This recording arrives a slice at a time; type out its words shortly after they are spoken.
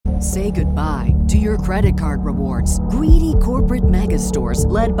Say goodbye to your credit card rewards. Greedy corporate mega stores,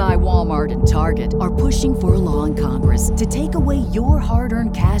 led by Walmart and Target, are pushing for a law in Congress to take away your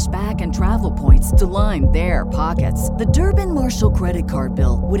hard-earned cash back and travel points to line their pockets. The Durbin-Marshall credit card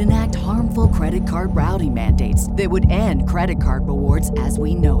bill would enact harmful credit card routing mandates that would end credit card rewards as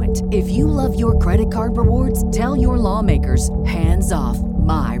we know it. If you love your credit card rewards, tell your lawmakers, hands off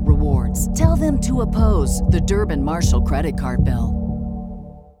my rewards. Tell them to oppose the Durbin-Marshall credit card bill.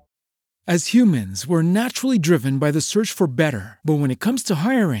 As humans, we're naturally driven by the search for better. But when it comes to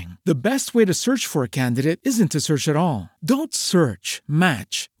hiring, the best way to search for a candidate isn't to search at all. Don't search,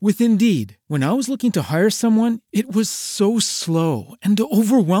 match with Indeed. When I was looking to hire someone, it was so slow and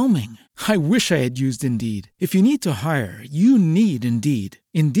overwhelming. I wish I had used Indeed. If you need to hire, you need Indeed.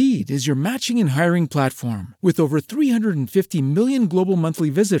 Indeed is your matching and hiring platform with over 350 million global monthly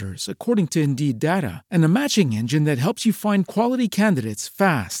visitors, according to Indeed data, and a matching engine that helps you find quality candidates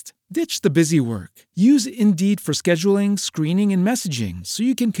fast. Ditch the busy work. Use Indeed for scheduling, screening, and messaging so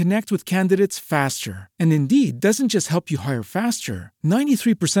you can connect with candidates faster. And Indeed doesn't just help you hire faster.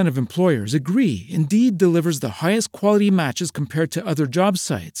 93% of employers agree Indeed delivers the highest quality matches compared to other job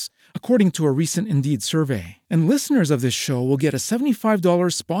sites, according to a recent Indeed survey. And listeners of this show will get a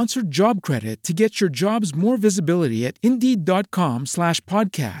 $75 sponsored job credit to get your jobs more visibility at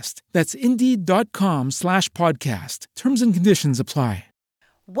Indeed.com/podcast. That's Indeed.com/podcast. Terms and conditions apply.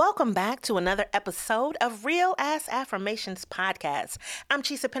 Welcome back to another episode of Real Ass Affirmations Podcast. I'm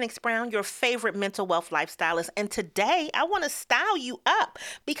Chisa Penix Brown, your favorite mental wealth lifestylist, and today I want to style you up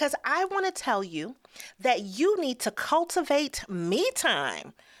because I want to tell you that you need to cultivate me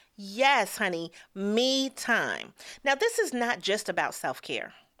time. Yes, honey, me time. Now, this is not just about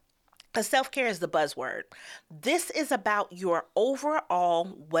self-care, because self-care is the buzzword. This is about your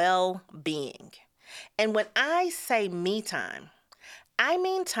overall well-being. And when I say me time, I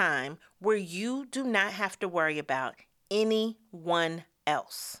mean time where you do not have to worry about anyone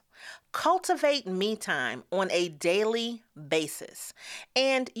else. Cultivate me time on a daily basis.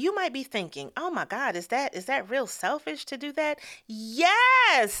 And you might be thinking, oh my God, is that real selfish to do that?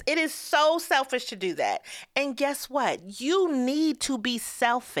 Yes, it is so selfish to do that. And guess what? You need to be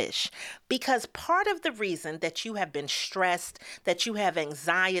selfish because part of the reason that you have been stressed, that you have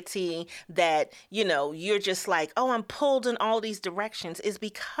anxiety, that, you're just like, oh, I'm pulled in all these directions is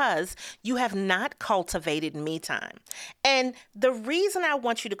because you have not cultivated me time. And the reason I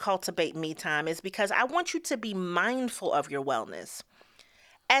want you to cultivate me time is because I want you to be mindful of your wellness.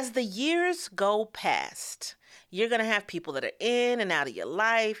 As the years go past, you're going to have people that are in and out of your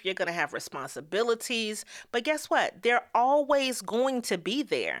life. You're going to have responsibilities. But guess what? They're always going to be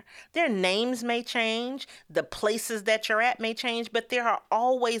there. Their names may change. The places that you're at may change. But there are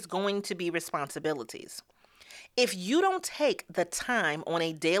always going to be responsibilities. If you don't take the time on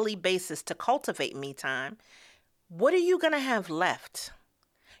a daily basis to cultivate me time, what are you going to have left?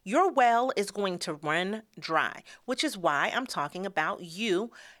 Your well is going to run dry, which is why I'm talking about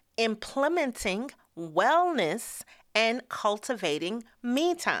you implementing wellness and cultivating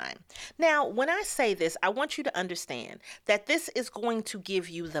me time. Now, when I say this, I want you to understand that this is going to give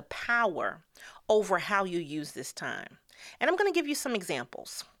you the power over how you use this time. And I'm going to give you some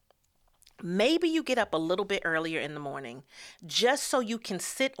examples. Maybe you get up a little bit earlier in the morning just so you can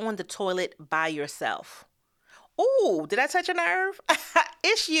sit on the toilet by yourself. Ooh, did I touch a nerve?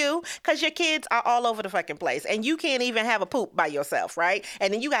 It's you, because your kids are all over the fucking place and you can't even have a poop by yourself, right?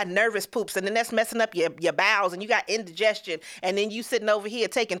 And then you got nervous poops and then that's messing up your bowels and you got indigestion and then you sitting over here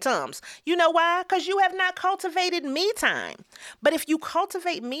taking Tums. You know why? Because you have not cultivated me time. But if you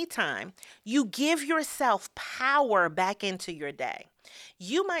cultivate me time, you give yourself power back into your day.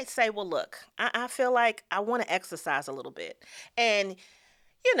 You might say, well, look, I feel like I want to exercise a little bit. And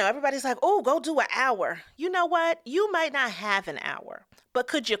everybody's like, oh, go do an hour. You know what? You might not have an hour, but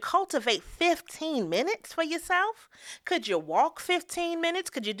could you cultivate 15 minutes for yourself? Could you walk 15 minutes?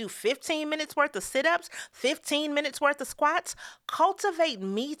 Could you do 15 minutes worth of sit-ups, 15 minutes worth of squats? Cultivate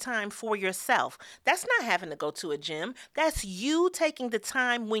me time for yourself. That's not having to go to a gym. That's you taking the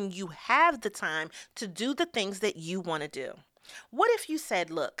time when you have the time to do the things that you want to do. What if you said,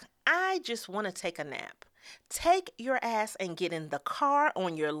 look, I just want to take a nap. Take your ass and get in the car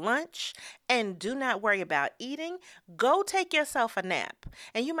on your lunch and do not worry about eating. Go take yourself a nap.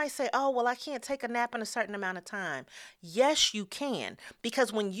 And you might say, oh, well, I can't take a nap in a certain amount of time. Yes, you can.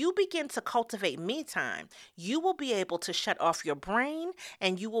 Because when you begin to cultivate me time, you will be able to shut off your brain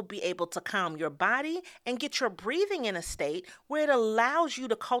and you will be able to calm your body and get your breathing in a state where it allows you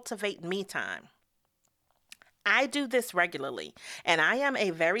to cultivate me time. I do this regularly, and I am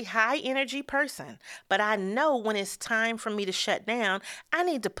a very high energy person, but I know when it's time for me to shut down, I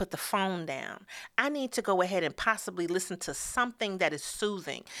need to put the phone down. I need to go ahead and possibly listen to something that is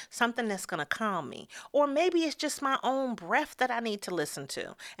soothing, something that's going to calm me. Or maybe it's just my own breath that I need to listen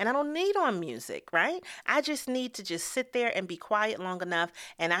to, and I don't need on music, right? I just need to just sit there and be quiet long enough,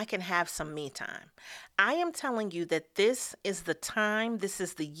 and I can have some me time. I am telling you that this is the time, this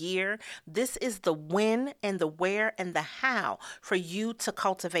is the year, this is the when and the where and the how for you to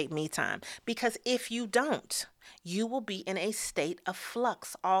cultivate me time. Because if you don't, you will be in a state of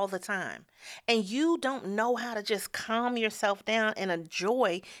flux all the time. And you don't know how to just calm yourself down and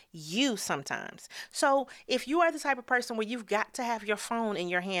enjoy you sometimes. So if you are the type of person where you've got to have your phone in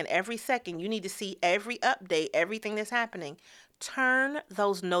your hand every second, you need to see every update, everything that's happening, turn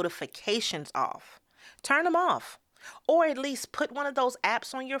those notifications off. Turn them off. Or at least put one of those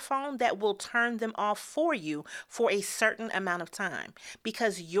apps on your phone that will turn them off for you for a certain amount of time.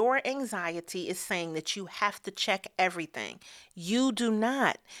 Because your anxiety is saying that you have to check everything. You do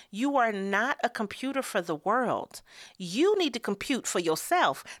not. You are not a computer for the world. You need to compute for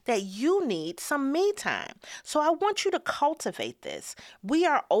yourself that you need some me time. So I want you to cultivate this. We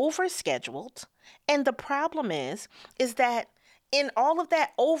are overscheduled. And the problem is that in all of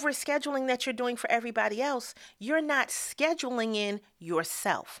that overscheduling that you're doing for everybody else, you're not scheduling in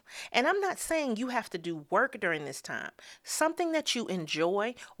yourself. And I'm not saying you have to do work during this time. Something that you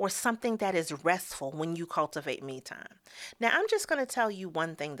enjoy or something that is restful when you cultivate me time. Now, I'm just going to tell you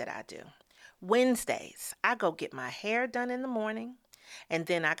one thing that I do. Wednesdays, I go get my hair done in the morning, and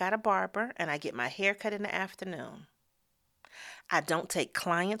then I got a barber and I get my hair cut in the afternoon. I don't take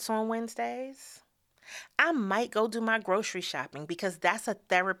clients on Wednesdays. I might go do my grocery shopping because that's a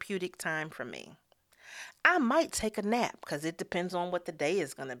therapeutic time for me. I might take a nap because it depends on what the day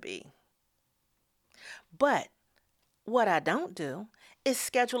is going to be. But what I don't do is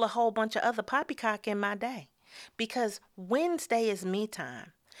schedule a whole bunch of other poppycock in my day because Wednesday is me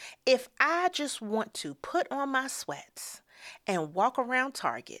time. If I just want to put on my sweats and walk around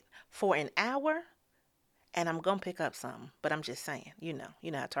Target for an hour, and I'm going to pick up something, but I'm just saying, you know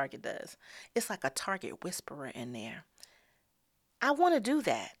how Target does. It's like a Target whisperer in there. I want to do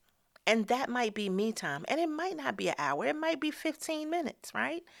that. And that might be me time. And it might not be an hour. It might be 15 minutes,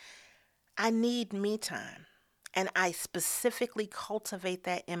 right? I need me time. And I specifically cultivate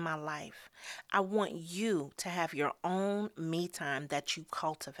that in my life. I want you to have your own me time that you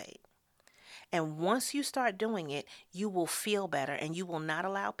cultivate. And once you start doing it, you will feel better and you will not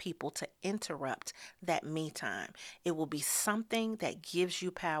allow people to interrupt that me time. It will be something that gives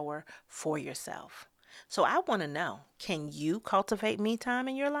you power for yourself. So I want to know, can you cultivate me time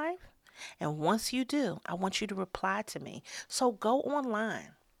in your life? And once you do, I want you to reply to me. So go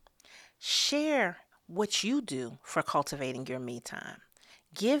online, share what you do for cultivating your me time.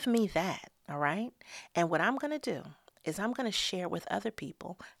 Give me that, all right? And what I'm going to do is I'm going to share with other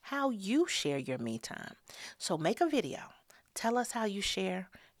people how you share your me time. So make a video. Tell us how you share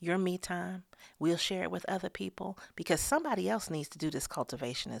your me time. We'll share it with other people because somebody else needs to do this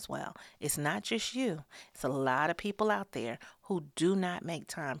cultivation as well. It's not just you. It's a lot of people out there who do not make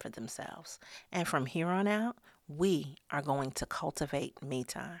time for themselves. And from here on out, we are going to cultivate me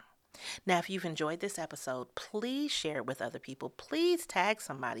time. Now, if you've enjoyed this episode, please share it with other people. Please tag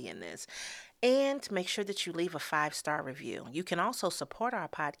somebody in this. And make sure that you leave a 5-star review. You can also support our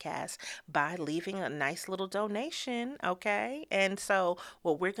podcast by leaving a nice little donation, okay? And so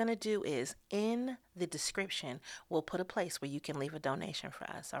what we're going to do is in the description, we'll put a place where you can leave a donation for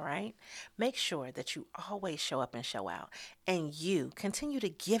us, all right? Make sure that you always show up and show out. And you continue to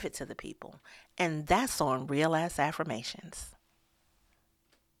give it to the people. And that's on Real Ass Affirmations.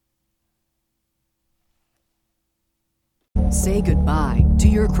 Say goodbye to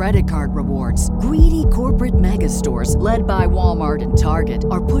your credit card rewards. Greedy corporate mega stores, led by Walmart and Target,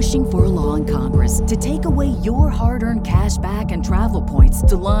 are pushing for a law in Congress to take away your hard-earned cash back and travel points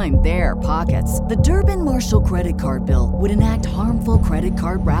to line their pockets. The Durbin-Marshall credit card bill would enact harmful credit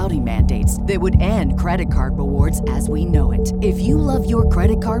card routing mandates that would end credit card rewards as we know it. If you love your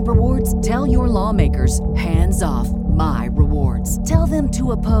credit card rewards, tell your lawmakers, hands off my rewards. Tell them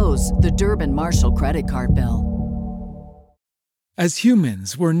to oppose the Durbin-Marshall credit card bill. As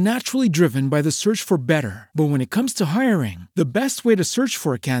humans, we're naturally driven by the search for better. But when it comes to hiring, the best way to search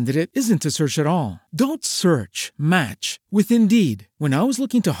for a candidate isn't to search at all. Don't search, match with Indeed. When I was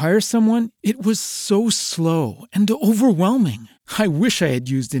looking to hire someone, it was so slow and overwhelming. I wish I had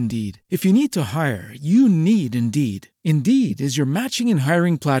used Indeed. If you need to hire, you need Indeed. Indeed is your matching and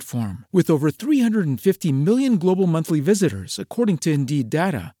hiring platform with over 350 million global monthly visitors, according to Indeed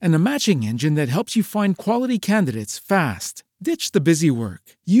data, and a matching engine that helps you find quality candidates fast. Ditch the busy work.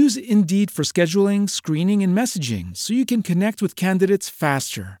 Use Indeed for scheduling, screening, and messaging so you can connect with candidates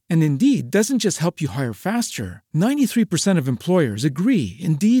faster. And Indeed doesn't just help you hire faster. 93% of employers agree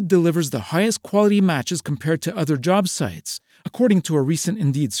Indeed delivers the highest quality matches compared to other job sites, according to a recent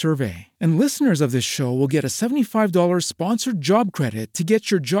Indeed survey. And listeners of this show will get a $75 sponsored job credit to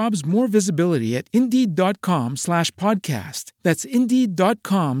get your jobs more visibility at Indeed.com/podcast. That's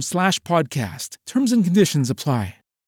Indeed.com/podcast. Terms and conditions apply.